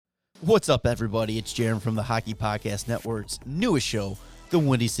What's up, everybody? It's Jeremy from the Hockey Podcast Network's newest show, the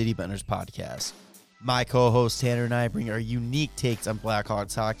Windy City Benders Podcast. My co-host Tanner and I bring our unique takes on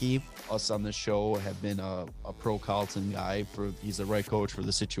Blackhawks hockey. Us on this show have been a pro Carlton guy. He's the right coach for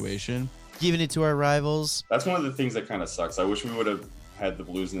the situation. Giving it to our rivals. That's one of the things that kind of sucks. I wish we would have had the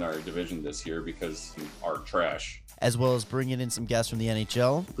Blues in our division this year because our trash. As well as bringing in some guests from the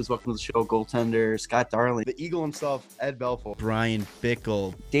NHL. Please welcome to the show, goaltender Scott Darling, the Eagle himself, Ed Belfour, Brian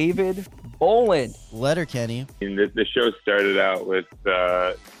Bickle, David Boland, Letterkenny. The show started out with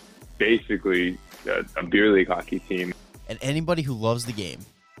basically a beer league hockey team. And anybody who loves the game.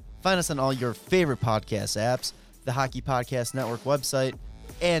 Find us on all your favorite podcast apps, the Hockey Podcast Network website,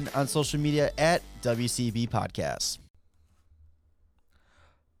 and on social media at WCB Podcasts.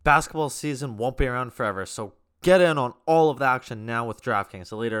 Basketball season won't be around forever, so get in on all of the action now with DraftKings,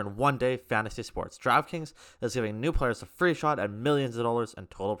 the leader in one-day fantasy sports. DraftKings is giving new players a free shot at millions of dollars in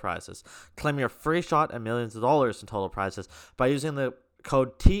total prizes. Claim your free shot at millions of dollars in total prizes by using the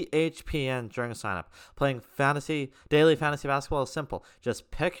code THPN during sign-up. Playing daily fantasy basketball is simple. Just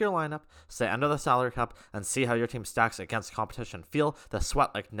pick your lineup, stay under the salary cap, and see how your team stacks against competition. Feel the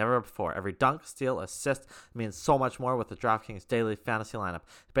sweat like never before. Every dunk, steal, assist means so much more with the DraftKings daily fantasy lineup.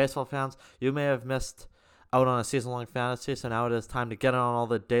 Baseball fans, you may have missed out on a season-long fantasy, so now it is time to get on all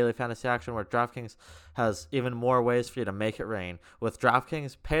the daily fantasy action where DraftKings has even more ways for you to make it rain. With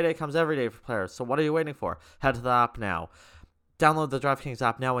DraftKings, payday comes every day for players, so what are you waiting for? Head to the app now. Download the DraftKings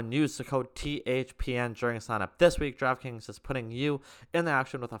app now and use the code THPN during sign-up. This week, DraftKings is putting you in the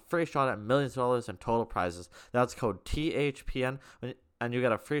action with a free shot at millions of dollars in total prizes. That's code THPN, and you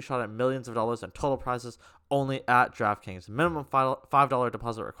get a free shot at millions of dollars in total prizes only at DraftKings. Minimum $5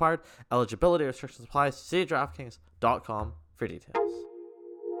 deposit required. Eligibility restrictions apply. See DraftKings.com for details.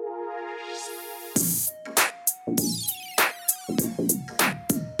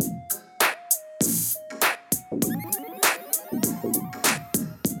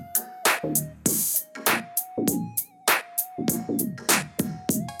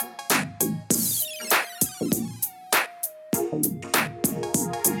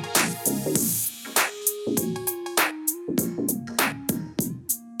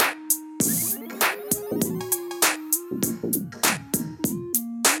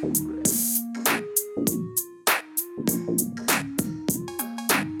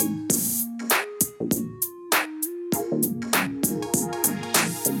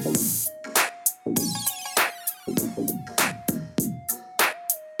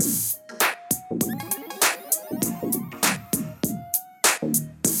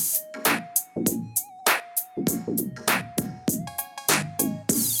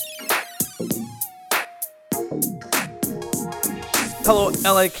 Hello,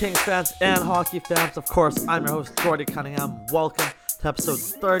 LA Kings fans and hockey fans. Of course, I'm your host, Jordy Cunningham. Welcome to episode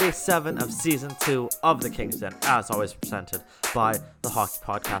 37 of season 2 of the Kings Den, as always presented by the Hockey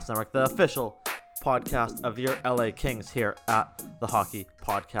Podcast Network, the official podcast of your LA Kings here at the Hockey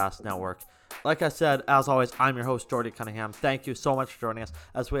Podcast Network. Like I said, as always, I'm your host, Jordy Cunningham. Thank you so much for joining us,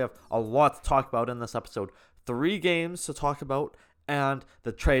 as we have a lot to talk about in this episode. 3 games to talk about, and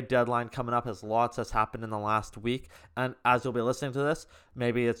the trade deadline coming up, as lots has happened in the last week. And as you'll be listening to this,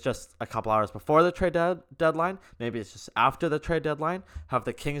 maybe it's just a couple hours before the trade deadline. Maybe it's just after the trade deadline. Have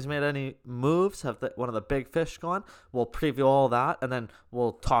the Kings made any moves? Have one of the big fish gone? We'll preview all that, and then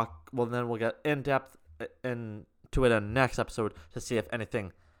we'll talk. Well, then we'll get in depth into it in the next episode to see if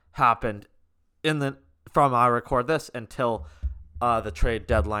anything happened from I record this until the trade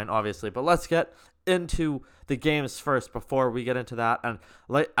deadline, obviously. But let's get into the games first before we get into that. And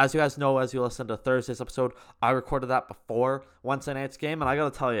as you guys know, as you listen to Thursday's episode, I recorded that before Wednesday night's game, and I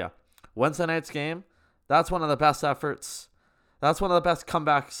gotta tell you, Wednesday night's game, that's one of the best efforts. That's one of the best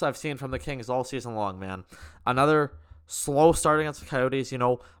comebacks I've seen from the Kings all season long, man. Another slow start against the Coyotes. You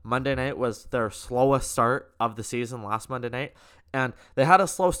know, Monday night was their slowest start of the season last Monday night, and they had a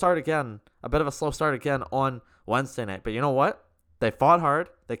bit of a slow start again on Wednesday night. But you know what? They fought hard.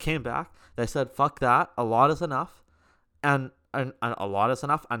 They came back. They said, fuck that. A lot is enough. And a lot is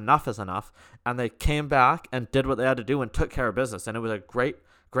enough. Enough is enough. And they came back and did what they had to do and took care of business. And it was a great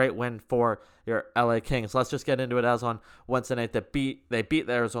win for your LA Kings. Let's just get into it. As on Wednesday night, they beat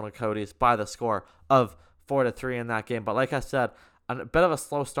the Arizona Coyotes by the score of 4-3 in that game. But like I said, a bit of a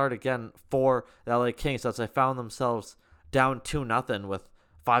slow start again for the LA Kings as they found themselves down 2-0 with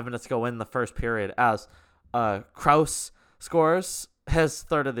 5 minutes to go in the first period as Krause scores his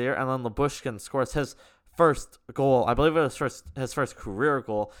third of the year, and then Lyubushkin scores his first goal. I believe it was his first career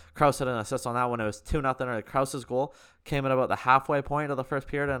goal. Krause had an assist on that one. It was 2-0. Krause's goal came at about the halfway point of the first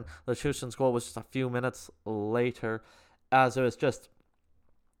period, and Lyubushkin's goal was just a few minutes later, as it was just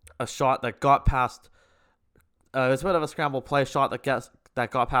a shot that got past. It was a bit of a scramble play shot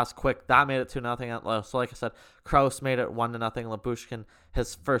that got past Quick. That made it 2-0. So like I said, Kraus made it 1-0. Labushkin,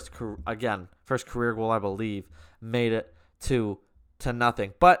 his first career goal, I believe, made it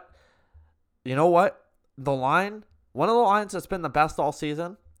 2-0. But you know what? One of the lines that's been the best all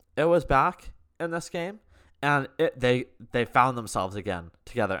season, it was back in this game, and they found themselves again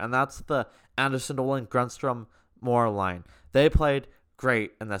together, and that's the Anderson Dolan Grundstrom Moore line. They played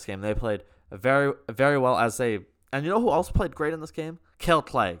great in this game. They played very, very well and you know who else played great in this game? Kale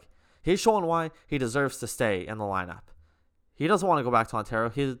Clegg. He's showing why he deserves to stay in the lineup. He doesn't want to go back to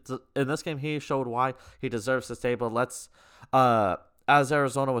Ontario. In this game, he showed why he deserves to stay. But as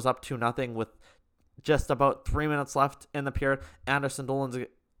Arizona was up 2-0 with just about 3 minutes left in the period, Anderson Dolan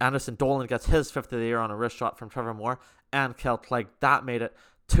gets his 5th of the year on a wrist shot from Trevor Moore and Kale Clegg. That made it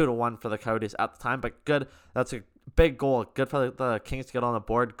 2-1 for the Coyotes at the time. But good. That's a big goal. Good for the Kings to get on the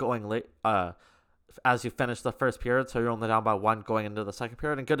board going late. As you finish the first period, so you're only down by 1 going into the second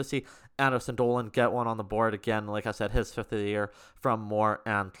period, and good to see Anderson Dolan get one on the board again. Like I said, his 5th of the year from Moore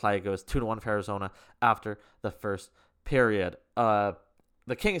and Clegg. It was 2-1 for Arizona after the first period. The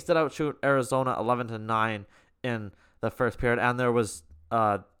Kings did outshoot Arizona 11-9 in the first period, and there was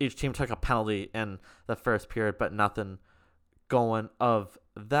each team took a penalty in the first period, but nothing going of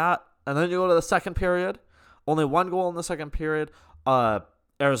that. And then you go to the second period, only 1 goal in the second period.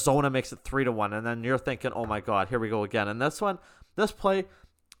 Arizona makes it 3-1, and then you're thinking, oh my God, here we go again. And this play,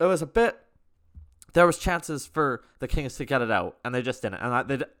 it was there was chances for the Kings to get it out, and they just didn't.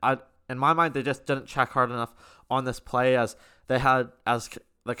 And in my mind, they just didn't check hard enough on this play as the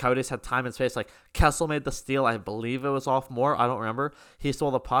Coyotes had time and space. Like Kessel made the steal, I believe it was off Moore. I don't remember. He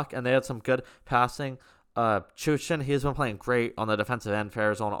stole the puck, and they had some good passing. Chuchin, he's been playing great on the defensive end for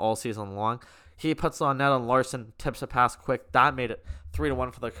Arizona all season long. He puts it on net, and Larson tips it past Quick. That made it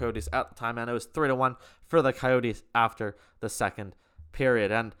 3-1 for the Coyotes at the time, and it was 3-1 for the Coyotes after the second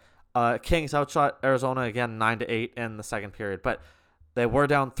period. And Kings outshot Arizona again 9-8 in the second period, but they were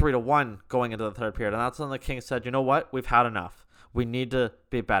down 3-1 going into the third period, and that's when the Kings said, you know what, we've had enough. We need to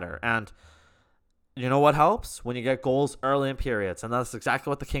be better. And you know what helps? When you get goals early in periods, and that's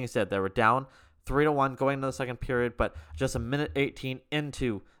exactly what the Kings did. They were down 3-1 going into the second period, but just a minute 18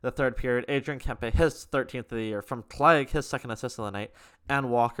 into the third period, Adrian Kempe, his 13th of the year, from Clegg, his second assist of the night, and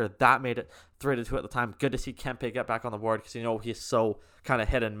Walker, that made it 3-2 at the time. Good to see Kempe get back on the board because, you know, he's so kind of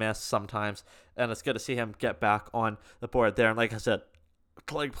hit and miss sometimes, and it's good to see him get back on the board there. And like I said,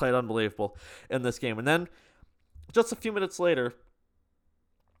 Clegg played unbelievable in this game. And then just a few minutes later,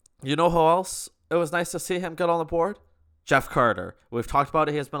 you know who else it was nice to see him get on the board? Jeff Carter. We've talked about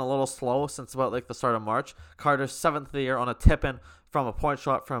it. He has been a little slow since about like the start of March. Carter's 7th of the year on a tip-in from a point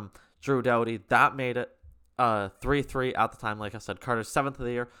shot from Drew Doughty. That made it 3-3 at the time. Like I said, Carter's 7th of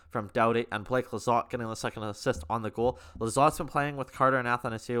the year from Doughty, and Blake Lizotte getting the second assist on the goal. Lizotte's been playing with Carter and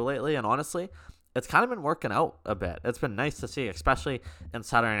Athanasiou lately, and honestly, it's kind of been working out a bit. It's been nice to see, especially in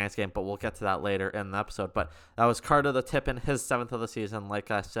Saturday night's game, but we'll get to that later in the episode. But that was Carter the tip-in, his 7th of the season, like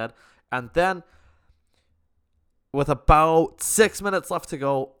I said. And then with about 6 minutes left to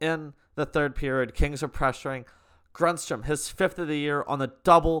go in the third period, Kings are pressuring Grundstrom, his 5th of the year, on the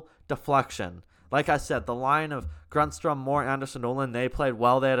double deflection. Like I said, the line of Grundstrom, Moore, Anderson, Nolan, they played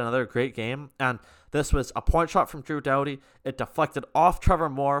well. They had another great game. And this was a point shot from Drew Doughty. It deflected off Trevor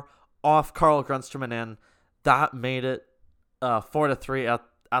Moore, off Carl Grundstrom, and in. That made it 4-3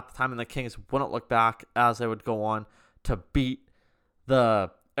 at the time. And the Kings wouldn't look back as they would go on to beat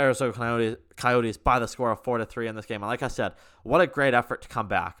the Arizona Coyotes by the score of 4-3 in this game. And like I said, what a great effort to come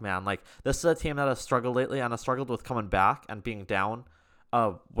back, man. Like, this is a team that has struggled lately and has struggled with coming back and being down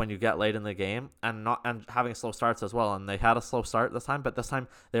when you get late in the game and having slow starts as well. And they had a slow start this time, but this time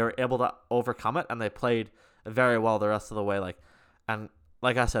they were able to overcome it, and they played very well the rest of the way. Like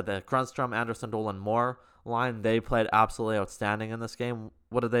I said, the Grundstrom, Anderson, Dolan, Moore line, they played absolutely outstanding in this game.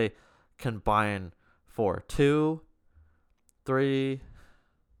 What did they combine for? 2, 3...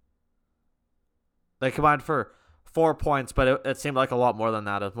 They combined for 4 points, but it seemed like a lot more than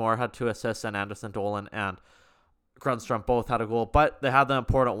that, as Moore had 2 assists and Anderson, Dolan, and Grundstrom both had a goal. But they had the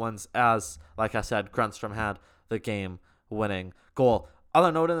important ones, as, like I said, Grundstrom had the game-winning goal.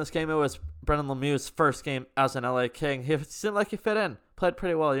 Other note in this game, it was Brendan Lemieux's first game as an LA King. He seemed like he fit in, played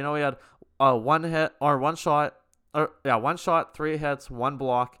pretty well. You know, he had one shot, 3 hits, 1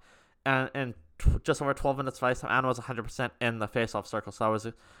 block, and just over 12 minutes of ice time, and was 100% in the face-off circle, so that was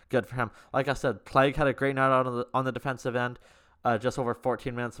good for him. Like I said, Clegg had a great night out on the defensive end, just over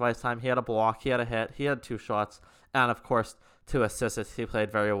 14 minutes of ice time. He had a block, he had a hit, he had 2 shots, and of course 2 assists. He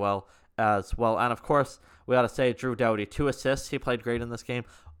played very well as well. And of course, we got to say Drew Doughty, 2 assists. He played great in this game.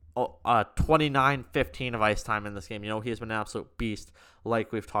 29-15 of ice time in this game. He's been an absolute beast,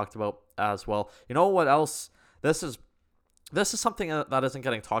 like we've talked about as well. You know what else? This is something that isn't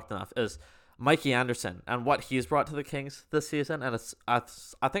getting talked enough, is Mikey Anderson and what he's brought to the Kings this season, and I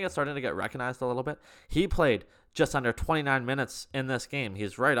think it's starting to get recognized a little bit. He played just under 29 minutes in this game.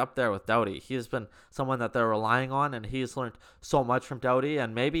 He's right up there with Doughty. He's been someone that they're relying on, and he's learned so much from Doughty,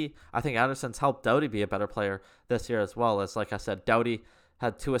 and maybe I think Anderson's helped Doughty be a better player this year as well. As like I said, Doughty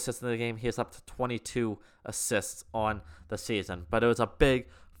had 2 assists in the game. He's up to 22 assists on the season, but it was a big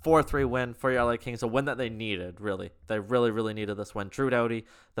 4-3 win for your LA Kings, a win that they needed, really. They really, really needed this win. Drew Doughty,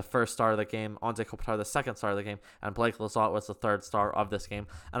 the first star of the game. Anze Kopitar, the second star of the game. And Blake Lizotte was the third star of this game.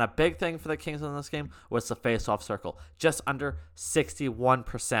 And a big thing for the Kings in this game was the face-off circle. Just under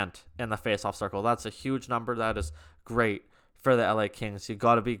 61% in the face-off circle. That's a huge number. That is great for the LA Kings. You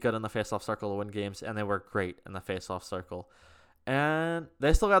got to be good in the face-off circle to win games, and they were great in the face-off circle. And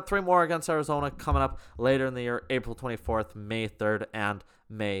they still got 3 more against Arizona coming up later in the year, April 24th, May 3rd, and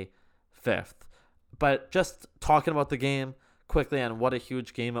May 5th. But just talking about the game quickly and what a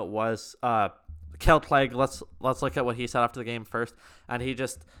huge game it was. Kel Clegg, let's look at what he said after the game first. And he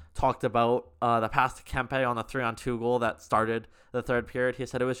just talked about the pass to Kempe on the 3-on-2 goal that started the third period. He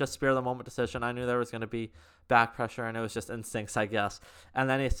said it was just spur of the moment decision. I knew there was going to be back pressure, and it was just instincts, I guess. And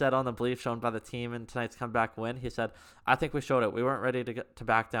then he said on the belief shown by the team in tonight's comeback win, he said, I think we showed it. We weren't ready to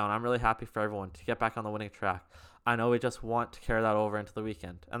back down. I'm really happy for everyone to get back on the winning track. I know we just want to carry that over into the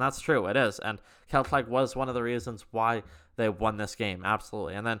weekend. And that's true. It is. And Kel Clegg was one of the reasons why they won this game.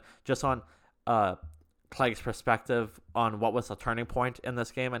 Absolutely. And then just on Clegg's perspective on what was the turning point in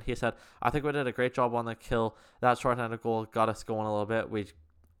this game, and he said, I think we did a great job on the kill. That shorthanded goal got us going a little bit.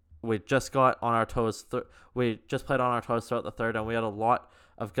 We just got on our toes. We just played on our toes throughout the third, and we had a lot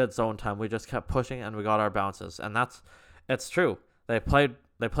of good zone time. We just kept pushing, and we got our bounces. And it's true. They played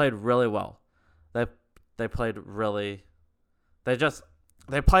really well. They played really. They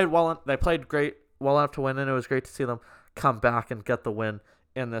played well. They played great, well enough to win, and it was great to see them come back and get the win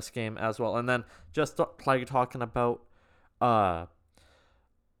in this game as well. And then just like talking about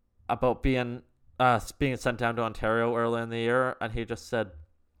being sent down to Ontario early in the year, and he just said,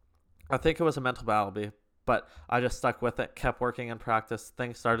 I think it was a mental battle, but I just stuck with it, kept working in practice.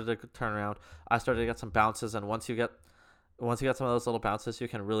 Things started to turn around. I started to get some bounces, and once you get some of those little bounces, you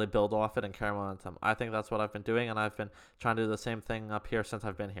can really build off it and carry momentum. I think that's what I've been doing, and I've been trying to do the same thing up here since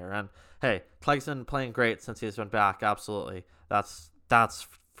I've been here. And hey, Clegg's been playing great since he's been back. Absolutely, that's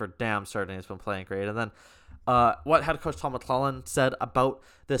for damn certain. He's been playing great. And then what head coach Tom McClellan said about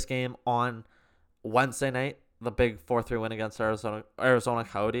this game on Wednesday night, the big 4-3 win against Arizona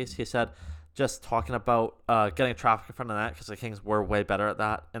Coyotes. He said, just talking about getting traffic in front of the net, because the Kings were way better at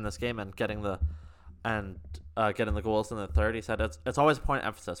that in this game, and getting the goals in the third. He said it's always a point of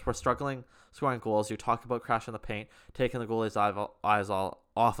emphasis. We're struggling scoring goals. You talk about crashing the paint, taking the goalie's eyes all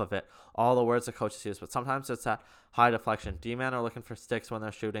off of it, all the words the coaches use, but sometimes it's that high deflection. D-men are looking for sticks when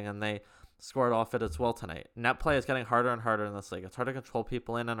they're shooting, and they scored off it as well tonight. Net play is getting harder and harder in this league. It's hard to control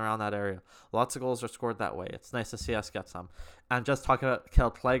people in and around that area. Lots of goals are scored that way. It's nice to see us get some. And just talking about Kel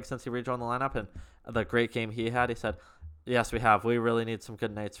Clegg since he rejoined the lineup and the great game he had, he said, yes, we have. We really need some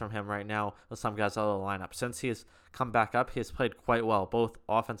good nights from him right now with some guys out of the lineup. Since he's come back up, he's played quite well, both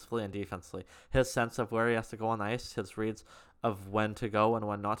offensively and defensively. His sense of where he has to go on the ice, his reads of when to go and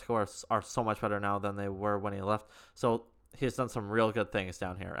when not to go are so much better now than they were when he left. So he's done some real good things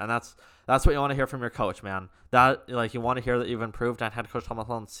down here. And that's what you want to hear from your coach, man. That, like, you want to hear that you've improved, and head coach Tom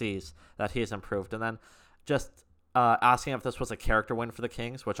McClellan sees that he's improved. And then just asking if this was a character win for the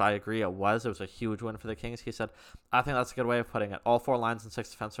Kings, which I agree it was. It was a huge win for the Kings. He said, I think that's a good way of putting it. All 4 lines and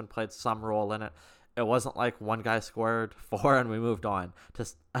 6 defensemen played some role in it. It wasn't like one guy scored 4 and we moved on.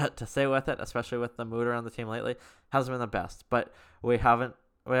 To stay with it, especially with the mood around the team lately, hasn't been the best. But we haven't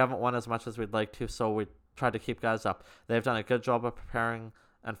won as much as we'd like to, so we tried to keep guys up. They've done a good job of preparing,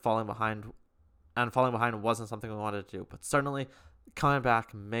 and falling behind wasn't something we wanted to do. But certainly coming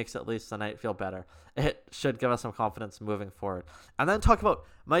back makes at least the night feel better. It should give us some confidence moving forward. And then talk about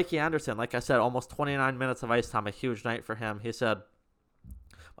Mikey Anderson. Like I said, almost 29 minutes of ice time, a huge night for him. He said,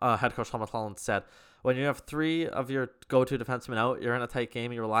 head coach Tom McClellan said, when you have 3 of your go-to defensemen out, you're in a tight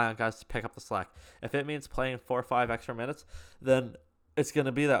game, you rely on guys to pick up the slack. If it means playing 4 or 5 extra minutes, then it's going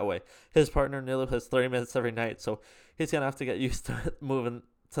to be that way. His partner nearly plays 30 minutes every night, so he's going to have to get used to it moving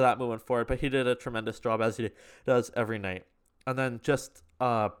forward. But he did a tremendous job, as he does every night. And then just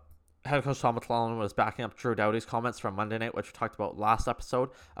head coach Tom McClellan was backing up Drew Doughty's comments from Monday night, which we talked about last episode,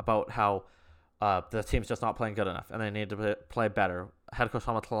 about how the team's just not playing good enough, and they need to play better. Head coach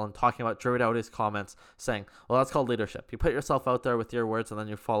Tom McClellan talking about Drew Doughty's comments, saying, well, that's called leadership. You put yourself out there with your words, and then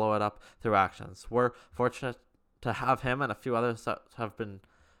you follow it up through actions. We're fortunate to have him and a few others that have been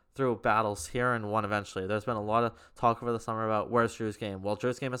through battles here and won eventually. There's been a lot of talk over the summer about where's Drew's game. Well,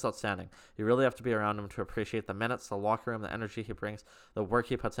 Drew's game is outstanding. You really have to be around him to appreciate the minutes, the locker room, the energy he brings, the work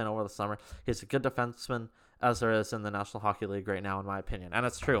he puts in over the summer. He's a good defenseman, as there is in the National Hockey League right now, in my opinion. And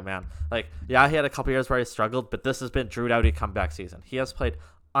it's true, man. Like, yeah, he had a couple years where he struggled, but this has been Drew Doughty comeback season. He has played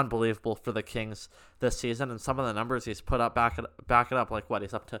unbelievable for the Kings this season, and some of the numbers he's put up back it up. Like, what,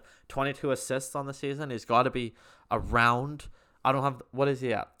 he's up to 22 assists on the season. He's got to be around, I don't have, what is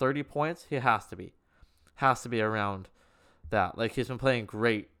he at, 30 points? He has to be around that. Like, he's been playing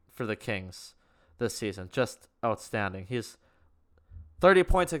great for the Kings this season, just outstanding. He's 30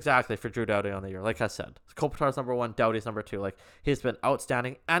 points exactly for Drew Doughty on the year. Like I said, Kopitar's number 1, Doughty's number 2. Like, he's been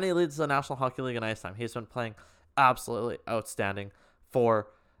outstanding, and he leads the National Hockey League in ice time. He's been playing absolutely outstanding for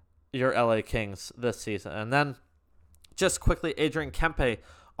your LA Kings this season. And then just quickly, Adrian Kempe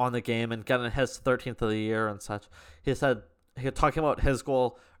on the game and getting his 13th of the year and such. He was talking about his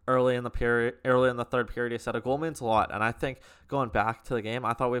goal early in the third period. He said a goal means a lot, and I think going back to the game,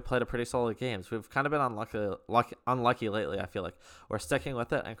 I thought we played a pretty solid game. So we've kind of been unlucky lately. I feel like we're sticking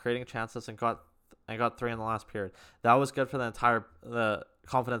with it and creating chances, and got 3 in the last period. That was good for the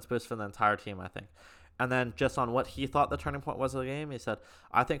confidence boost for the entire team, I think. And then just on what he thought the turning point was of the game, he said,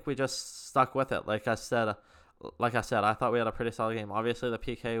 I think we just stuck with it. Like I said, I thought we had a pretty solid game. Obviously, the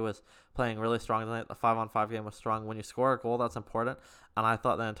PK was playing really strong tonight. The 5-on-5 game was strong. When you score a goal, that's important. And I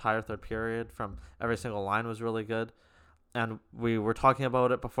thought the entire third period from every single line was really good. And we were talking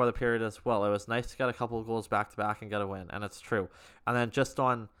about it before the period as well. It was nice to get a couple of goals back-to-back and get a win, and it's true. And then just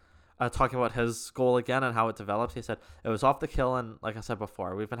on talking about his goal again and how it developed, he said it was off the kill, and like I said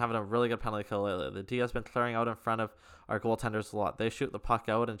before, we've been having a really good penalty kill lately. The D has been clearing out in front of our goaltenders a lot. They shoot the puck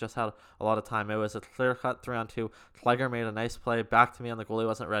out and just had a lot of time. It was a clear-cut 3-on-2. Kleiger made a nice play back to me, and the goalie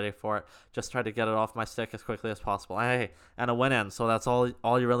wasn't ready for it. Just tried to get it off my stick as quickly as possible. And a win in, so that's all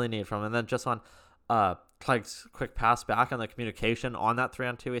you really need from him. And then just on Clegg's quick pass back and the communication on that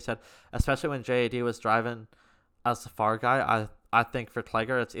 3-on-2, he said, especially when JAD was driving as the far guy, I think for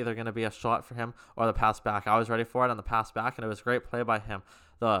Kleiger, it's either going to be a shot for him or the pass back. I was ready for it on the pass back, and it was a great play by him.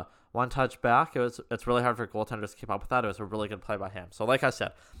 The one touch back, it's really hard for goaltenders to keep up with that. It was a really good play by him. So like I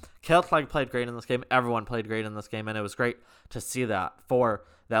said, Cale Clegg played great in this game. Everyone played great in this game, and it was great to see that for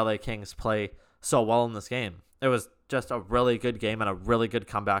the LA Kings play so well in this game. It was just a really good game and a really good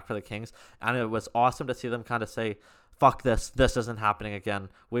comeback for the Kings, and it was awesome to see them kind of say, fuck this isn't happening again.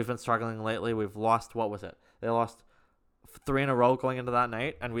 We've been struggling lately. We've lost, what was it? They lost 3 in a row going into that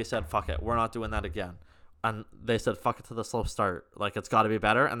night, and we said, fuck it, we're not doing that again. And they said, fuck it to the slow start. Like, it's got to be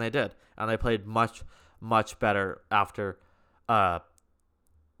better, and they did. And they played much, much better after, for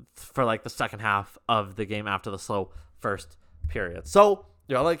like the second half of the game after the slow first period. So,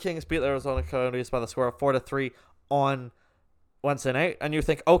 the LA Kings beat the Arizona Coyotes by the score of 4-3 on Wednesday night, and you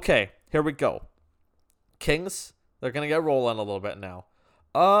think, okay, here we go. Kings, they're going to get rolling a little bit now.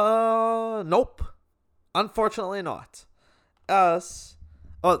 Nope. Unfortunately not.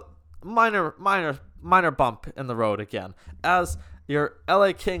 Minor bump in the road again, as your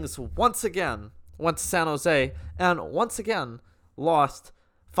LA Kings once again went to San Jose and once again lost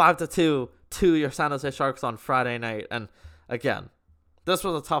 5-2 to your San Jose Sharks on Friday night. And again, this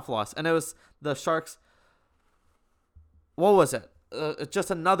was a tough loss, and it was the Sharks. What was it? Just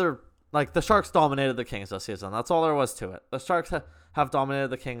another, like, the Sharks dominated the Kings this season. That's all there was to it. The Sharks have dominated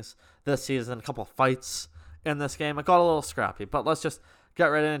the Kings this season. A couple of fights in this game. It got a little scrappy, but let's just get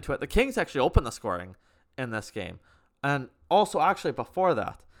right into it. The Kings actually opened the scoring in this game. And also, actually, before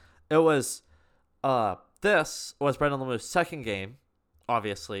that, it was, this was Brendan Lemieux's second game,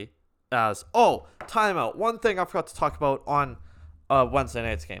 obviously, timeout. One thing I forgot to talk about on Wednesday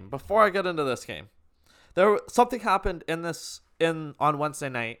night's game. Before I get into this game, something happened on Wednesday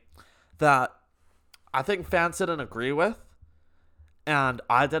night that I think fans didn't agree with, and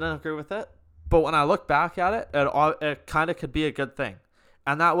I didn't agree with it. But when I look back at it, it kind of could be a good thing.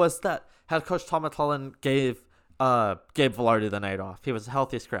 And that was that head coach Tom McClellan gave Velarde the night off. He was a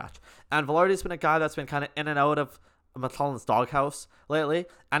healthy scratch. And Velarde's been a guy that's been kind of in and out of McClellan's doghouse lately,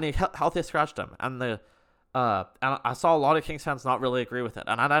 and he healthy scratched him. And and I saw a lot of Kings fans not really agree with it.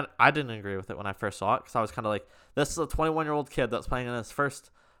 And I didn't agree with it when I first saw it, because I was kind of like, this is a 21-year-old kid that's playing in his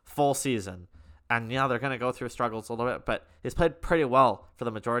first full season. And yeah, they're going to go through struggles a little bit, but he's played pretty well for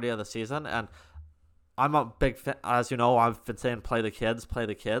the majority of the season. And I'm a big fan, as you know, I've been saying play the kids.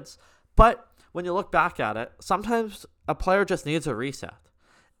 But when you look back at it, sometimes a player just needs a reset.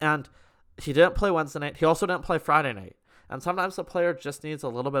 And he didn't play Wednesday night. He also didn't play Friday night. And sometimes the player just needs a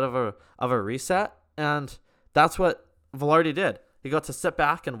little bit of a reset, and that's what Velarde did. He got to sit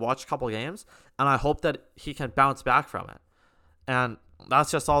back and watch a couple games, and I hope that he can bounce back from it. And that's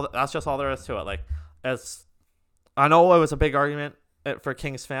just all there is to it. Like, I know it was a big argument for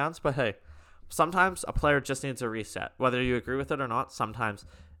Kings fans, but hey, sometimes a player just needs a reset. Whether you agree with it or not, sometimes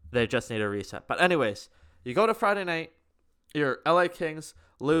they just need a reset. But anyways, you go to Friday night, your LA Kings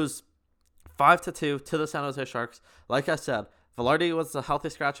lose 5-2 to the San Jose Sharks. Like I said, Velarde was a healthy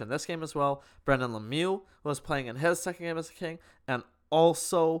scratch in this game as well. Brendan Lemieux was playing in his second game as a King, and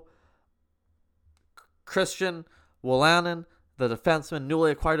also Christian Wolanin, the defenseman,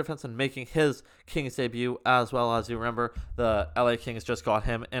 newly acquired defenseman, making his Kings debut, as well as you remember the LA Kings just got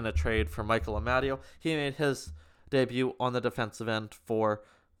him in a trade for Michael Amadio. He made his debut on the defensive end for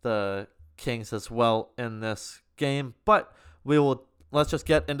the Kings as well in this game. But let's just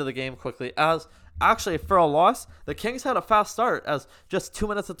get into the game quickly. As actually, for a loss, the Kings had a fast start, as just 2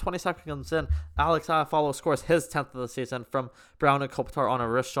 minutes and 20 seconds in, Alex Iafallo scores his 10th of the season from Brown and Kopitar on a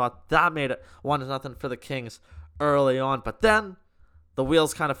wrist shot. That made it 1-0 for the Kings early on. But then the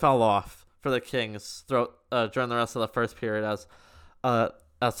wheels kind of fell off for the Kings during the rest of the first period, as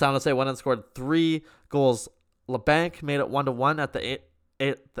San Jose went and scored 3 goals. LeBanc made it 1-1 at the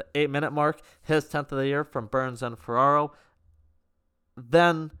 8-minute mark, his 10th of the year from Burns and Ferraro.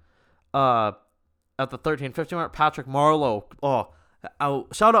 Then at the 13-15 mark, Patrick Marleau.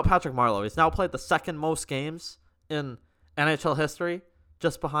 Shout out Patrick Marleau. He's now played the second most games in NHL history,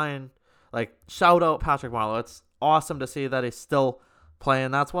 just behind, shout out Patrick Marleau. It's awesome to see that he's still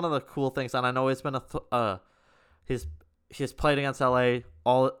playing. That's one of the cool things. And I know he's been he's played against LA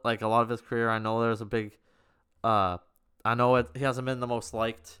a lot of his career. I know there's a big he hasn't been the most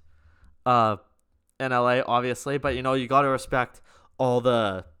liked in LA, obviously, but you got to respect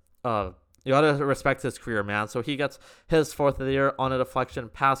you got to respect his career, man. So he gets his 4th of the year on a deflection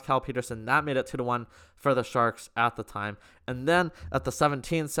past Cal Peterson. That made it 2-1 for the Sharks at the time. And then at the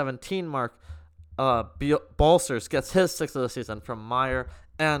 17-17 mark, Balsers gets his 6th of the season from Meyer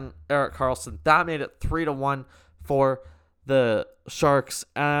and Erik Karlsson. That made it 3-1 for the Sharks.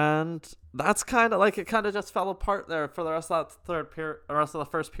 And that's kind of it kind of just fell apart there for the rest of the rest of the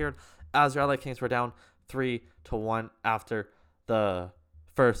first period, as your LA Kings were down 3-1 after the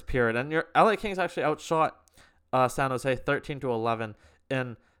first period. And your LA Kings actually outshot San Jose 13-11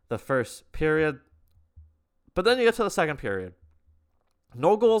 in the first period. But then you get to the second period.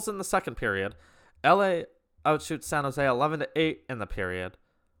 No goals in the second period. LA outshoots San Jose 11-8 in the period.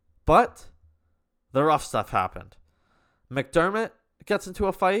 But the rough stuff happened. McDermott gets into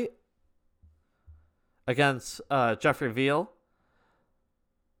a fight against Jeffrey Veal.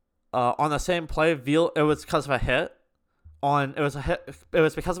 On the same play, Veal, it was because of a hit. It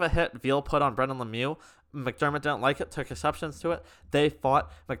was because of a hit Veal put on Brendan Lemieux. McDermott didn't like it, took exceptions to it. They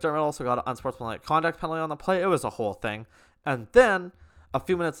fought. McDermott also got an unsportsmanlike conduct penalty on the play. It was a whole thing. And then, a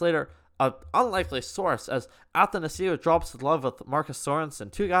few minutes later, an unlikely source, as Athanasiou drops the glove with Marcus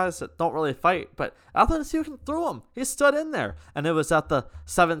Sorensen, 2 guys that don't really fight, but Athanasiou can throw him. He stood in there. And it was at the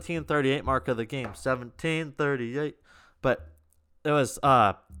 17:38 mark of the game. 17:38. But it was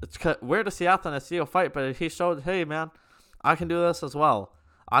it's weird to see Athanasiou fight, but he showed, hey, man, I can do this as well.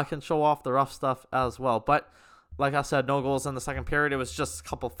 I can show off the rough stuff as well. But like I said, no goals in the second period. It was just a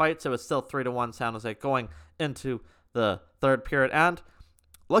couple fights. It was still 3-1 San Jose going into the third period. And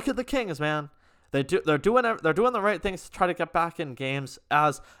look at the Kings, man. They're doing the right things to try to get back in games.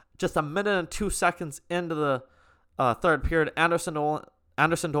 As just a minute and 2 seconds into the third period, Anderson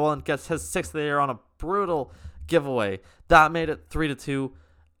Dolan gets his 6th of the year on a brutal giveaway. That made it 3-2.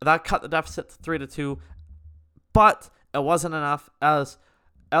 That cut the deficit to 3-2. But it wasn't enough, as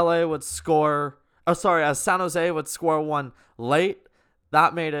as San Jose would score one late.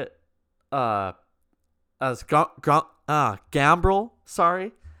 That made it as Gambrel,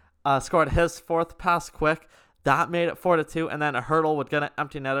 scored his 4th pass quick. That made it 4-2, and then a Hurdle would get an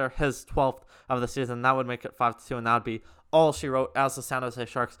empty netter, his 12th of the season. That would make it 5-2, and that would be all she wrote, as the San Jose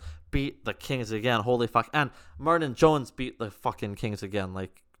Sharks beat the Kings again. Holy fuck. And Martin Jones beat the fucking Kings again.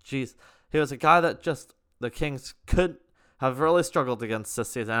 Jeez. He was a guy that just the Kings could have really struggled against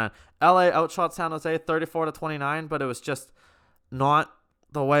this season. And LA outshot San Jose 34-29, but it was just not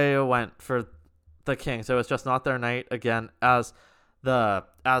the way it went for the Kings. It was just not their night again, as they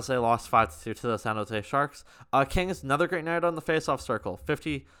lost 5-2 to the San Jose Sharks. Kings, another great night on the faceoff circle.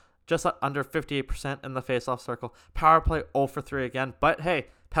 Just under 58% in the faceoff circle. Power play 0 for 3 again. But hey,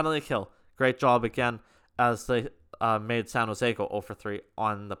 penalty kill. Great job again, as they made San Jose go 0 for 3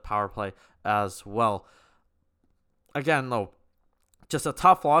 on the power play as well. Again, though, just a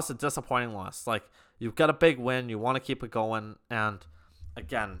tough loss, a disappointing loss. Like, you've got a big win, you want to keep it going, and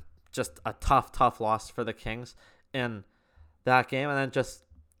again, just a tough loss for the Kings in that game. And then just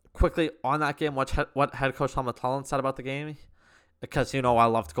quickly on that game, what head coach Tom Mullen said about the game, because I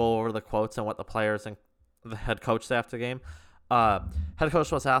love to go over the quotes and what the players and the head coach say after the game. Head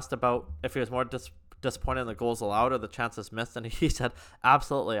coach was asked about if he was more disappointed in the goals allowed or the chances missed, and he said,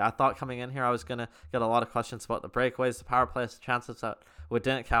 absolutely. I thought coming in here I was going to get a lot of questions about the breakaways, the power plays, the chances that we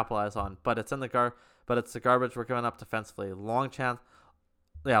didn't capitalize on, but it's the garbage we're giving up defensively. Long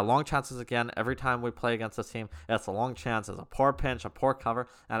chances again. Every time we play against this team, it's a long chance, it's a poor pinch, a poor cover,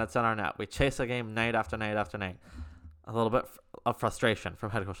 and it's in our net. We chase a game night after night after night. A little bit of frustration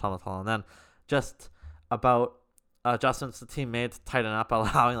from head coach Tom Mullen. And then just about adjustments the team made to tighten up,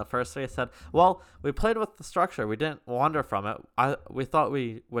 allowing the first three. He said, well, we played with the structure. We didn't wander from it. We thought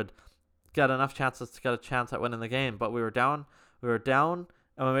we would get enough chances to get a chance at winning the game, but we were down,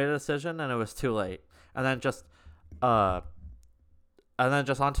 and we made a decision, and it was too late. And then just on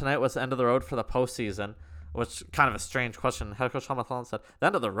tonight was the end of the road for the postseason, which kind of a strange question. Head coach Tom Mullen said, the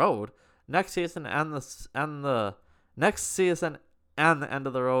end of the road? Next season and the end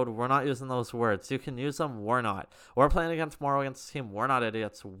of the road, we're not using those words. You can use them, we're not. We're playing against tomorrow against a team. We're not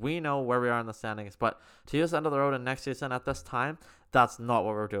idiots. We know where we are in the standings. But to use end of the road and next season at this time, that's not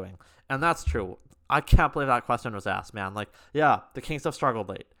what we're doing. And that's true. I can't believe that question was asked, man. Like, yeah, the Kings have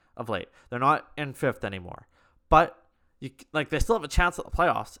struggled of late. They're not in fifth anymore. But they still have a chance at the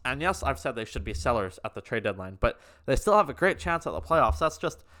playoffs. And yes, I've said they should be sellers at the trade deadline, but they still have a great chance at the playoffs. That's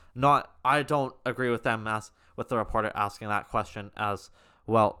just not, I don't agree with them with the reporter asking that question as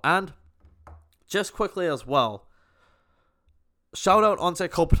well. And just quickly as well, shout out Anze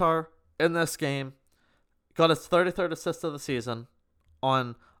Kopitar in this game. Got his 33rd assist of the season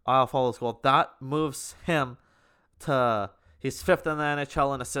on Iafalo's goal. That moves him to, he's 5th in the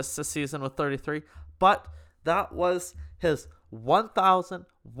NHL in assists this season with 33, but that was his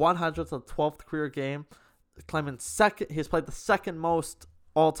 1,112th career game, claiming second. He's played the second most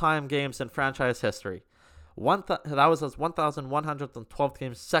all-time games in franchise history. That was his 1,112th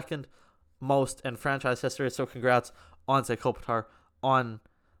game, second most in franchise history. So congrats, Anze Kopitar, on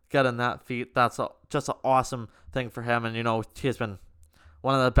getting that feat. That's just an awesome thing for him. And he's been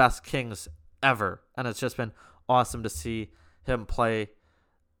one of the best Kings ever, and it's just been awesome to see him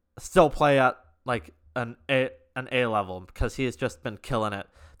still play at like an A level, because he's just been killing it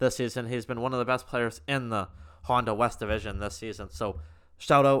this season. He's been one of the best players in the Honda West Division this season. So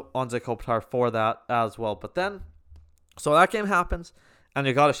shout out Anze Kopitar for that as well. But then, so that game happens, and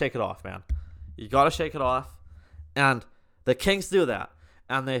you got to shake it off, man. You got to shake it off, and the Kings do that.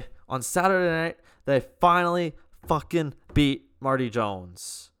 And on Saturday night, they finally fucking beat Marty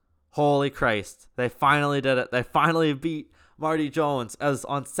Jones. Holy Christ. They finally did it. They finally beat Marty Jones, as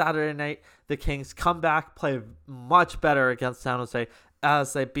on Saturday night, the Kings come back, play much better against San Jose,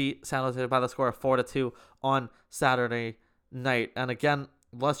 as they beat San Jose by the score of 4-2 on Saturday night. And again,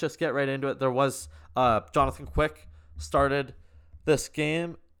 let's just get right into it. There was Jonathan Quick started this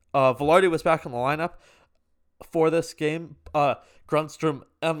game. Velarde was back in the lineup for this game. Grundstrom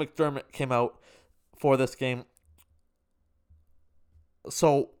and McDermott came out for this game.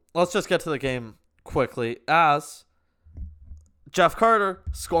 So let's just get to the game quickly, as Jeff Carter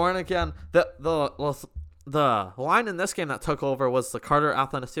scoring again. The line in this game that took over was the Carter,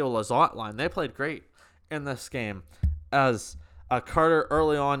 Athanasiou, Lizotte line. They played great in this game, as Carter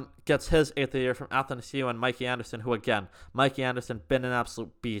early on gets his 8th of the year from Athanasiou and Mikey Anderson, who again, Mikey Anderson been an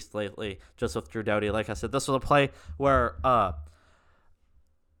absolute beast lately, just with Drew Doughty. Like I said, this was a play where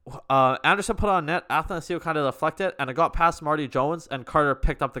Anderson put on net, Athanasiou kind of deflected, and it got past Marty Jones, and Carter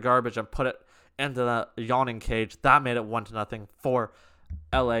picked up the garbage and put it into the yawning cage. That made it 1-0 for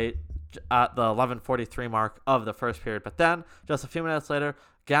LA at the 11:43 mark of the first period. But then, just a few minutes later,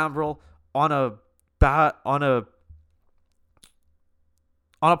 Gambrell on a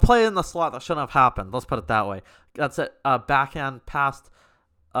play in the slot that shouldn't have happened. Let's put it that way. That's it. Backhand past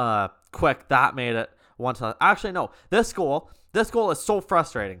Quick. That made it 1-0. Actually, no. This goal is so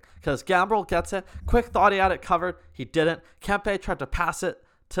frustrating, because Gambrell gets it. Quick thought he had it covered. He didn't. Kempe tried to pass it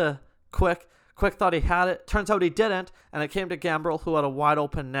to Quick. Quick thought he had it. Turns out he didn't, and it came to Gambrell, who had a wide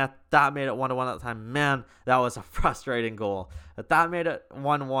open net. That made it 1-1 at the time. Man, that was a frustrating goal. That made it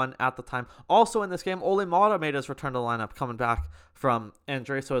 1-1 at the time. Also in this game, Ole Mata made his return to the lineup, coming back from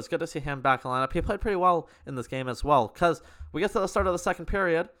injury, so it's good to see him back in the lineup. He played pretty well in this game as well, because we get to the start of the second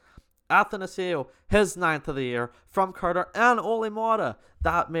period. Athanasiou, his 9th of the year from Carter and Ole Mata.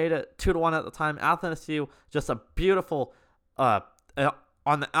 That made it 2-1 at the time. Athanasiou, just a beautiful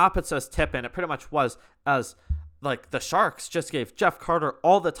on the opposite tip in. It pretty much was, as like the Sharks just gave Jeff Carter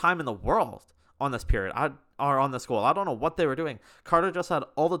all the time in the world on this period. On this goal. I don't know what they were doing. Carter just had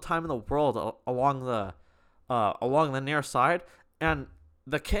all the time in the world along the near side, and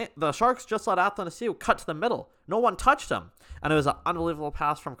the Sharks just let Athanasiou cut to the middle. No one touched him, and it was an unbelievable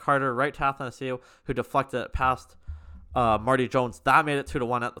pass from Carter right to Athanasiou, who deflected it past Marty Jones. That made it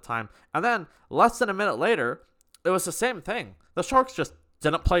 2-1 at the time. And then less than a minute later, it was the same thing. The Sharks just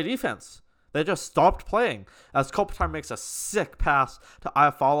didn't play defense. They just stopped playing as Kopitar makes a sick pass to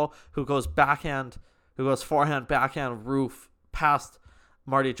Iafallo, who goes forehand, backhand, roof past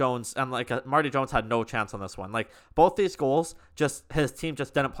Marty Jones, and Marty Jones had no chance on this one. Like, both these goals, just his team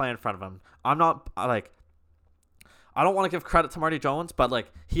just didn't play in front of him. I don't want to give credit to Marty Jones, but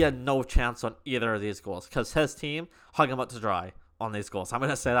he had no chance on either of these goals because his team hung him out to dry on these goals. I'm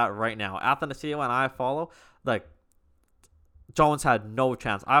gonna say that right now. Athanasiou and Iafallo, Jones had no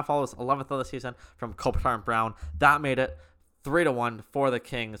chance. Iafallo was 11th of the season from Kopitar and Brown. That made it 3-1 for the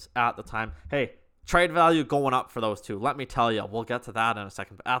Kings at the time. Hey, trade value going up for those two. Let me tell you. We'll get to that in a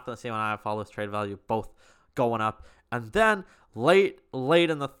second. But Athanasiou and Iafallo's trade value both going up. And then late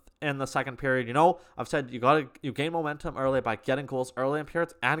in the second period, I've said you gain momentum early by getting goals early in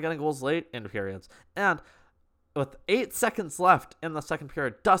periods and getting goals late in periods. And with 8 seconds left in the second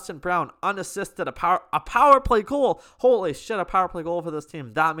period, Dustin Brown unassisted a power play goal. Holy shit, a power play goal for this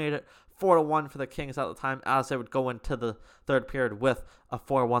team. That made it 4-1 for the Kings at the time, as they would go into the third period with a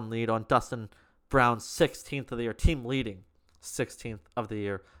 4-1 lead on Dustin Brown's 16th of the year, team leading 16th of the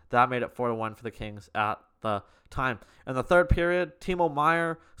year. That made it 4-1 for the Kings at the time. In the third period, Timo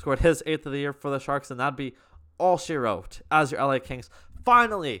Meier scored his 8th of the year for the Sharks, and that'd be all she wrote as your LA Kings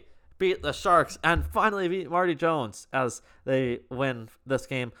finally beat the Sharks and finally beat Marty Jones as they win this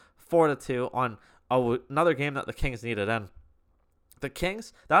game 4-2 on another game that the Kings needed. And the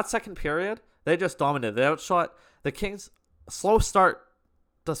Kings, that second period, they just dominated. They outshot the Kings. Slow start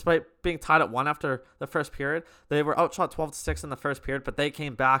despite being tied at 1 after the first period. They were outshot 12-6 in the first period, but they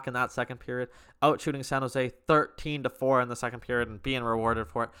came back in that second period, outshooting San Jose 13-4 in the second period and being rewarded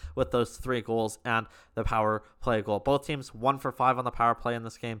for it with those 3 goals and the power play goal. Both teams 1 for 5 on the power play in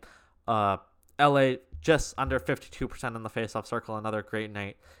this game. LA just under 52% in the faceoff circle. Another great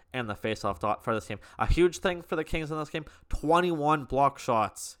night in the faceoff dot for this team. A huge thing for the Kings in this game. 21 block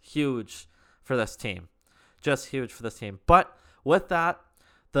shots. Huge for this team. Just huge for this team. But with that,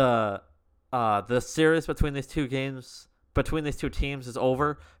 the series between these two teams is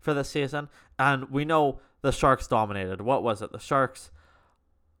over for this season, and we know the Sharks dominated. What was it? The Sharks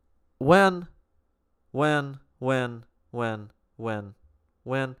win. The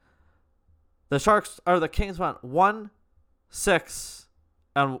Kings went 2-6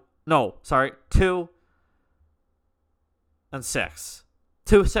 and 6.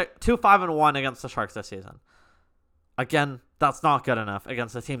 2-5-1 against the Sharks this season. Again, that's not good enough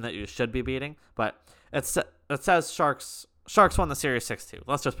against a team that you should be beating, but it says Sharks won the series 6-2.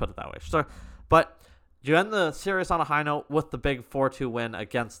 Let's just put it that way. So, but you end the series on a high note with the big 4-2 win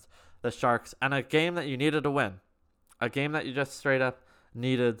against the Sharks, and a game that you needed to win. A game that you just straight up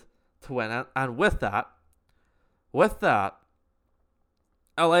needed to win. And with that,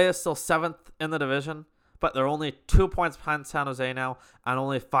 LA is still 7th in the division, but they're only 2 points behind San Jose now, and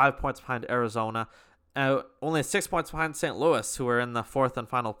only 5 points behind Arizona. Only 6 points behind St. Louis, who are in the 4th and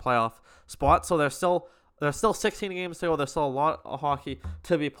final playoff spot. So there's still 16 games to go. There's still a lot of hockey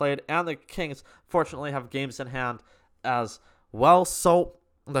to be played, and the Kings fortunately have games in hand as well. So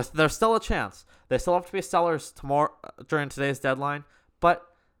there's still a chance. They still have to be sellers tomorrow during today's deadline, but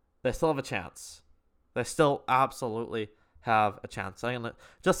they still have a chance. They still absolutely have a chance.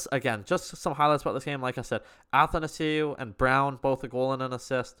 Just some highlights about this game. Like I said, Athanasiou and Brown, both a goal and an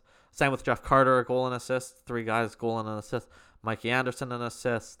assist. Same with Jeff Carter, a goal and assist. 3 guys, goal and an assist. Mikey Anderson, an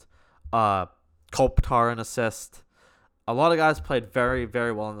assist. Kopitar, an assist. A lot of guys played very,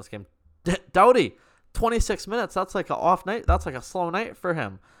 very well in this game. Doughty, 26 minutes. That's like an off night. That's like a slow night for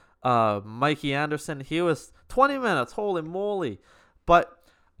him. Mikey Anderson, he was 20 minutes. Holy moly. But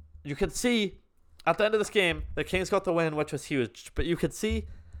you could see at the end of this game, the Kings got the win, which was huge. But you could see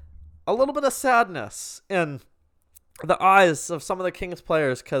a little bit of sadness in the eyes of some of the Kings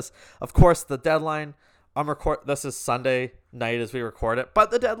players because, of course, the deadline. This is Sunday night as we record it,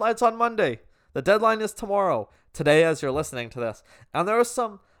 but the deadline's on Monday. The deadline is tomorrow. Today, as you're listening to this, and there was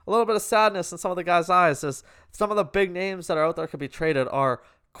a little bit of sadness in some of the guys' eyes as some of the big names that are out there could be traded are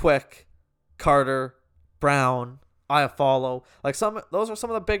Quick, Carter, Brown, Iafallo. Those are some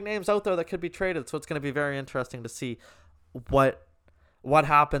of the big names out there that could be traded. So it's going to be very interesting to see what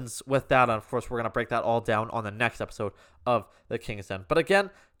happens with that. And of course, we're going to break that all down on the next episode of the Kings Den. But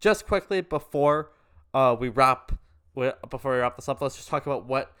again, just quickly before before we wrap this up, let's just talk about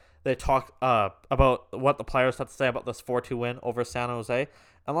what they talked about what the players had to say about this 4-2 win over San Jose.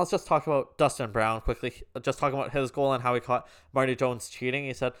 And let's just talk about Dustin Brown quickly. Just talking about his goal and how he caught Marty Jones cheating.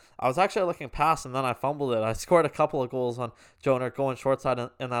 He said, I was actually looking past and then I fumbled it. I scored a couple of goals on Joner going short side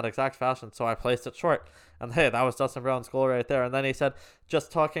in that exact fashion, so I placed it short. And hey, that was Dustin Brown's goal right there. And then he said,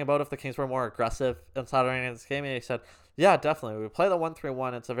 just talking about if the Kings were more aggressive in Saturday night's game, and he said, yeah, definitely. We play the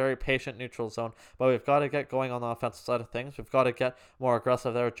 1-3-1. It's a very patient neutral zone, but we've got to get going on the offensive side of things. We've got to get more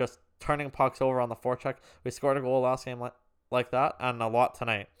aggressive there, just turning pucks over on the forecheck. We scored a goal last game like that, and a lot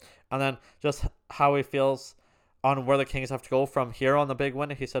tonight. And then just how he feels on where the Kings have to go from here on the big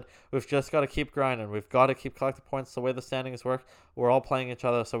win. He said, we've just got to keep grinding. We've got to keep collecting points. The way the standings work, we're all playing each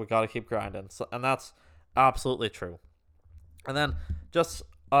other, so we got to keep grinding. And that's absolutely true. And then just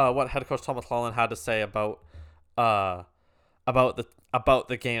what head coach Tom McClellan had to say about the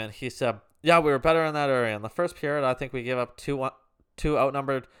game. And he said, yeah, we were better in that area. In the first period, I think we gave up two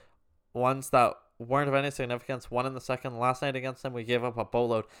outnumbered ones that weren't of any significance. One in the second. Last night against them, we gave up a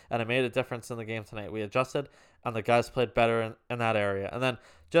boatload, and it made a difference in the game tonight. We adjusted, and the guys played better in that area. And then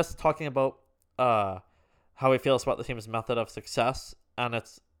just talking about how he feels about the team's method of success, and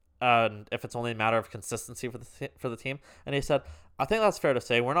if it's only a matter of consistency for the team. And he said, I think that's fair to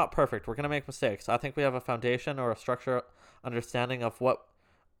say. We're not perfect. We're going to make mistakes. I think we have a foundation or a structure understanding of what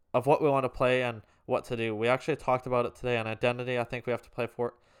we want to play and what to do. We actually talked about it today. An identity I think we have to play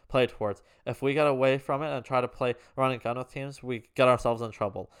towards. If we get away from it and try to play run and gun with teams, we get ourselves in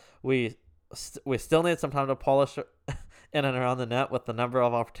trouble. We still need some time to polish in and around the net with the number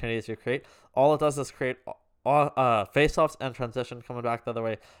of opportunities you create. All it does is create face-offs and transition coming back the other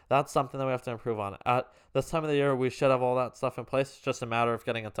way. That's something that we have to improve on. At this time of the year, we should have all that stuff in place. It's just a matter of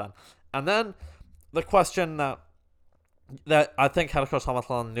getting it done. And then the question that I think head coach Tom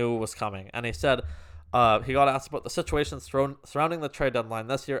McClellan knew was coming, and he said he got asked about the situation surrounding the trade deadline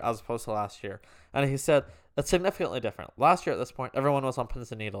this year as opposed to last year, and he said it's significantly different. Last year at this point, everyone was on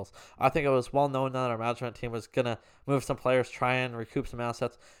pins and needles. I think it was well known that our management team was gonna move some players, try and recoup some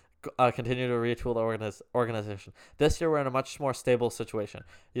assets, continue to retool the organization. This year, we're in a much more stable situation.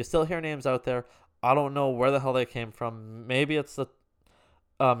 You still hear names out there. I don't know where the hell they came from. Maybe it's the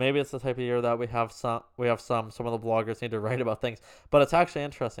type of year that we have some of the bloggers need to write about things. But it's actually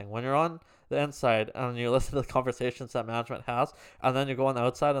interesting when you're on the inside and you listen to the conversations that management has, and then you go on the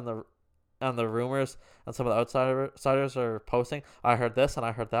outside and the rumors and some of the outsiders are posting, I heard this and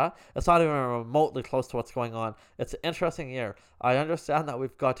I heard that. It's not even remotely close to what's going on. It's an interesting year. I understand that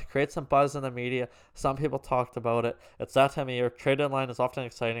we've got to create some buzz in the media. Some people talked about it. It's that time of year. Trade deadline is often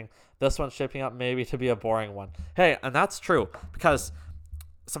exciting. This one's shaping up maybe to be a boring one. Hey, and that's true because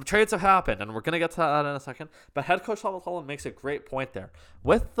some trades have happened, and we're going to get to that in a second. But head coach Tom McClellan makes a great point there.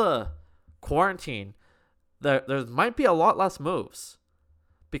 With the quarantine, there might be a lot less moves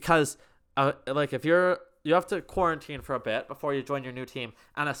because if you have to quarantine for a bit before you join your new team,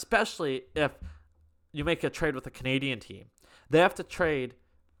 and especially if you make a trade with a Canadian team, they have to trade,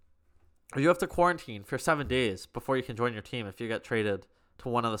 or you have to quarantine for 7 days before you can join your team if you get traded to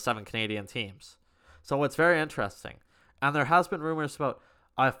one of the 7 Canadian teams. So it's very interesting, and there has been rumors about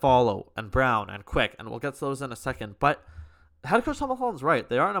Iafallo and Brown and Quick, and we'll get to those in a second. But head coach Tom McClellan's right.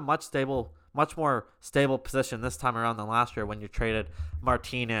 They are in a much more stable position this time around than last year when you traded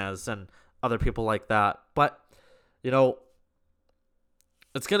Martinez and other people like that. But,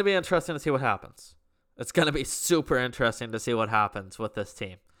 it's going to be interesting to see what happens. It's going to be super interesting to see what happens with this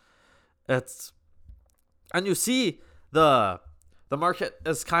team. And you see the market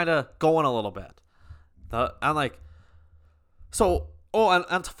is kind of going a little bit. And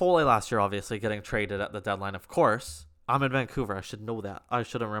Toffoli last year, obviously, getting traded at the deadline, of course. I'm in Vancouver. I should know that. I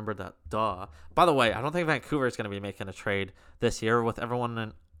should have remembered that. Duh. By the way, I don't think Vancouver is going to be making a trade this year with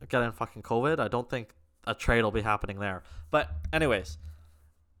everyone getting fucking COVID. I don't think a trade will be happening there. But anyways,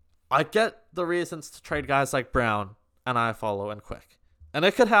 I get the reasons to trade guys like Brown and Iafallo and Quick. And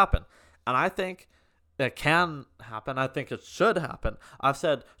it could happen. And I think it can happen. I think it should happen. I've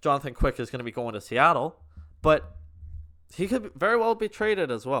said Jonathan Quick is going to be going to Seattle, but he could very well be traded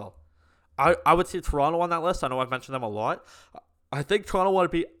as well. I would see Toronto on that list. I know I've mentioned them a lot. I think Toronto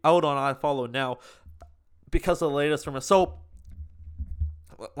would be out on Iafallo now because of the latest rumors. So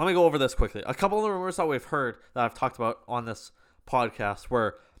let me go over this quickly. A couple of the rumors that we've heard that I've talked about on this podcast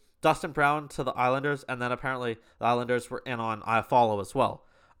were Dustin Brown to the Islanders, and then apparently the Islanders were in on Iafallo as well.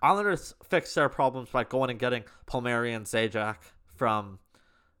 Islanders fixed their problems by going and getting Palmieri and Zajac from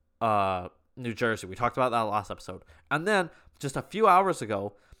New Jersey. We talked about that last episode. And then just a few hours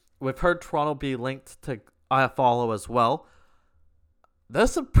ago, we've heard Toronto be linked to Iafallo as well.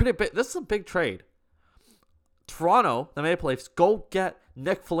 This is a big trade. Toronto, the Maple Leafs, go get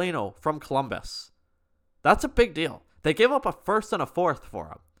Nick Foligno from Columbus. That's a big deal. They gave up a first and a fourth for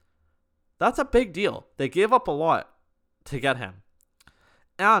him. That's a big deal. They gave up a lot to get him.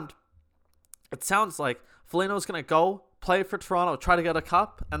 And it sounds like Foligno's going to go play for Toronto, try to get a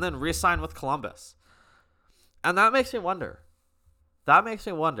cup, and then re-sign with Columbus. And that makes me wonder. Could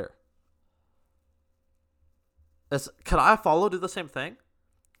Iafallo do the same thing?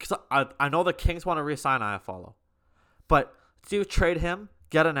 Because I know the Kings want to re-sign Iafallo. But do you trade him,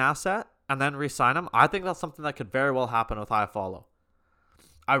 get an asset, and then re-sign him? I think that's something that could very well happen with Iafallo.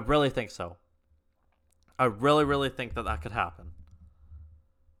 I really think so. I really, really think that could happen.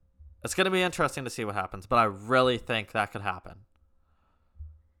 It's going to be interesting to see what happens, but I really think that could happen.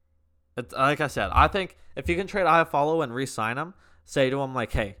 It's, like I said, I think if you can trade Iafallo and re-sign him, say to him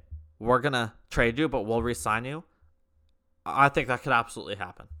like, hey, we're going to trade you, but we'll re-sign you, I think that could absolutely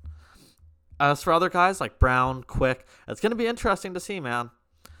happen. As for other guys like Brown, Quick, it's going to be interesting to see, man.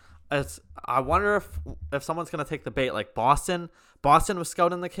 I wonder if someone's going to take the bait like Boston. Boston was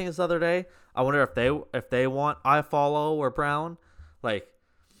scouting the Kings the other day. I wonder if they want Iafallo or Brown. Like,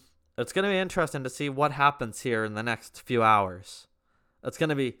 it's going to be interesting to see what happens here in the next few hours. It's going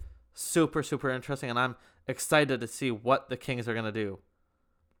to be super, super interesting, and I'm excited to see what the Kings are going to do.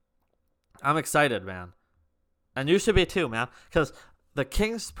 I'm excited, man. And you should be too, man, because the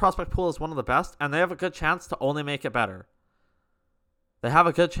Kings prospect pool is one of the best, and they have a good chance to only make it better.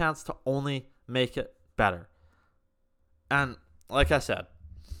 And like I said,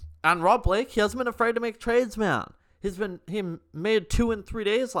 and Rob Blake, he hasn't been afraid to make trades, man. He made 2 in 3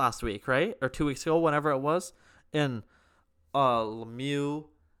 days last week, right? Or 2 weeks ago, whenever it was, in Lemieux,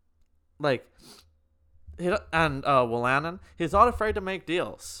 and Willanen. He's not afraid to make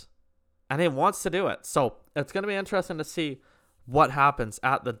deals, and he wants to do it. So it's going to be interesting to see what happens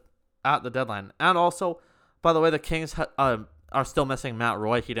at the deadline. And also, by the way, the Kings are still missing Matt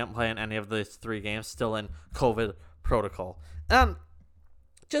Roy. He didn't play in any of these 3 games, still in COVID protocol. And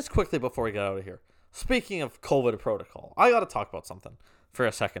just quickly before we get out of here, speaking of COVID protocol, I got to talk about something for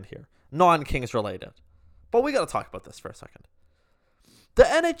a second here. Non-Kings related. But we got to talk about this for a second. The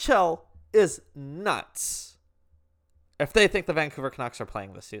NHL is nuts if they think the Vancouver Canucks are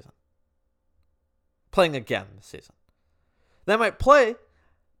playing this season. Playing again this season. They might play,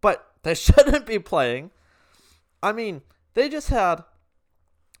 but they shouldn't be playing. I mean, they're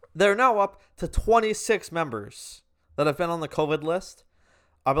now up to 26 members that have been on the COVID list.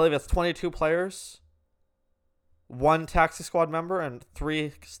 I believe it's 22 players, 1 taxi squad member, and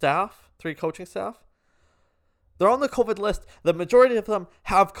 3 coaching staff. They're on the COVID list. The majority of them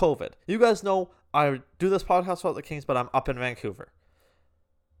have COVID. You guys know I do this podcast about the Kings, but I'm up in Vancouver.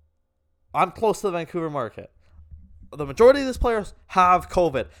 I'm close to the Vancouver market. The majority of these players have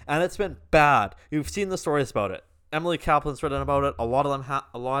COVID, and it's been bad. You've seen the stories about it. Emily Kaplan's written about it. A lot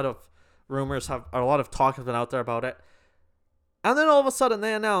of rumors a lot of talk has been out there about it. And then all of a sudden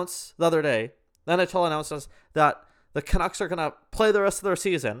they announce the other day, the NHL announces that the Canucks are going to play the rest of their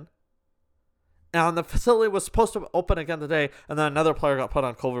season. And the facility was supposed to open again today, and then another player got put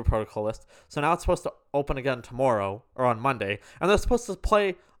on COVID protocol list. So now it's supposed to open again tomorrow, or on Monday. And they're supposed to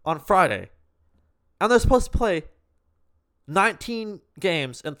play on Friday. And they're supposed to play 19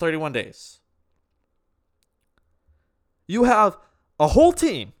 games in 31 days. You have a whole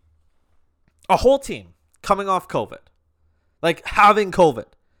team coming off COVID. Like, having COVID.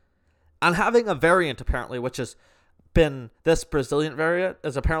 And having a variant, apparently, which has been this Brazilian variant,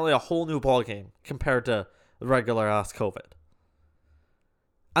 is apparently a whole new ballgame compared to the regular-ass COVID.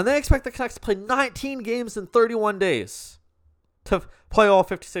 And they expect the Canucks to play 19 games in 31 days to play all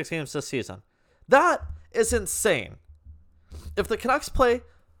 56 games this season. That is insane. If the Canucks play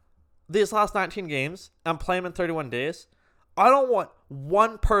these last 19 games and play them in 31 days, I don't want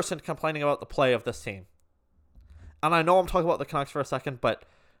one person complaining about the play of this team. And I know I'm talking about the Canucks for a second, but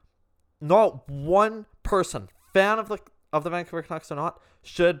not one person, fan of the Vancouver Canucks or not,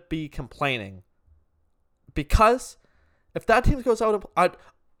 should be complaining. Because if that team goes out,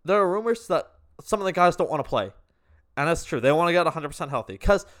 there are rumors that some of the guys don't want to play. And that's true. They want to get 100% healthy.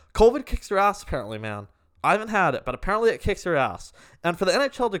 Because COVID kicks your ass, apparently, man. I haven't had it, but apparently it kicks your ass. And for the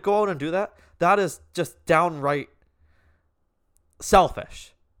NHL to go out and do that, that is just downright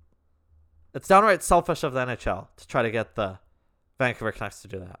selfish. It's downright selfish of the NHL to try to get the Vancouver Canucks to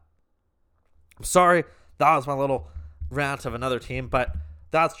do that. I'm sorry, that was my little rant of another team, but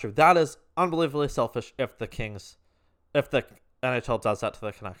that's true. That is unbelievably selfish if the NHL does that to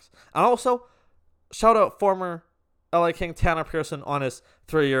the Canucks. And also, shout out former LA King Tanner Pearson on his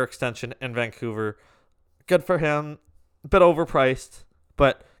 3-year extension in Vancouver. Good for him. A bit overpriced,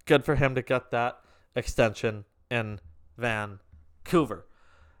 but good for him to get that extension. in Vancouver.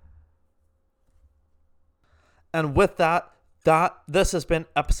 And with that, this has been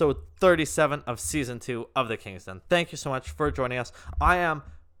episode 37 of season 2 of the King's Den. Thank you so much for joining us. I am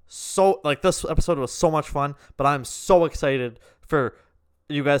this episode was so much fun, but I'm so excited for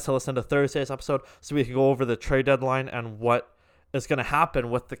you guys to listen to Thursday's episode so we can go over the trade deadline and what is going to happen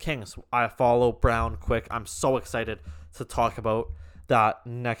with the Kings. I follow Brown quick. I'm so excited to talk about that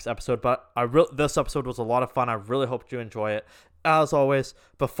next episode, but this episode was a lot of fun. I really hope you enjoy it. As always,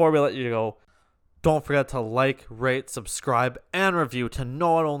 before we let you go, don't forget to like, rate, subscribe, and review to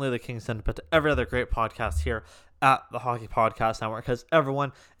not only the King's Den, but to every other great podcast here at the Hockey Podcast Network, because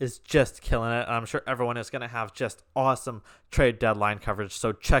everyone is just killing it. I'm sure everyone is going to have just awesome trade deadline coverage.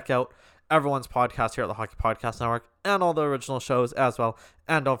 So check out everyone's podcast here at the Hockey Podcast Network and all the original shows as well.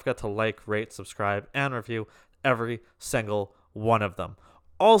 And don't forget to like, rate, subscribe, and review every single one of them.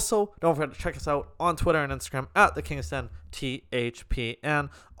 Also, don't forget to check us out on Twitter and Instagram at the King's Den THP. And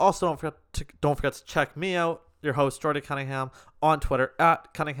also don't forget to check me out, your host Jordy Cunningham, on Twitter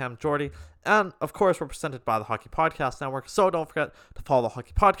at CunninghamJordy. And of course, we're presented by the Hockey Podcast Network. So don't forget to follow the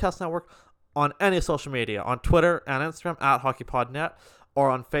Hockey Podcast Network on any social media, on Twitter and Instagram at HockeyPodNet, or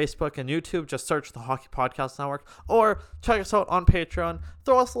on Facebook and YouTube. Just search the Hockey Podcast Network, or check us out on Patreon.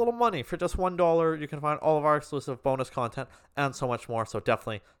 Throw us a little money. For just $1, you can find all of our exclusive bonus content and so much more. So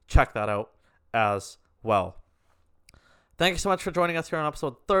definitely check that out as well. Thank you so much for joining us here on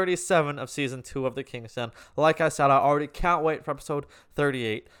episode 37 of season 2 of the King's Den. Like I said, I already can't wait for episode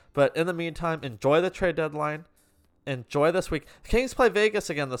 38. But in the meantime, enjoy the trade deadline. Enjoy this week. The Kings play Vegas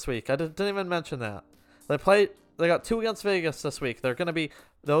again this week. I didn't even mention that. They got 2 against Vegas this week.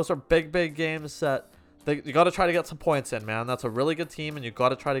 Those are big games that you got to try to get some points in, man. That's a really good team, and you got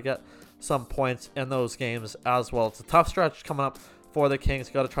to try to get some points in those games as well. It's a tough stretch coming up for the Kings.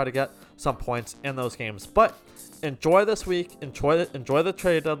 You got to try to get some points in those games. But enjoy this week. Enjoy the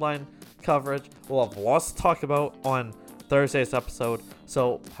trade deadline coverage. We'll have lots to talk about on Thursday's episode.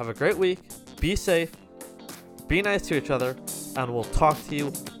 So have a great week. Be safe. Be nice to each other. And we'll talk to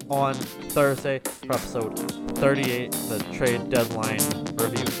you on Thursday for episode 38, the trade deadline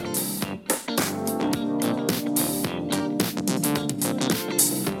review show.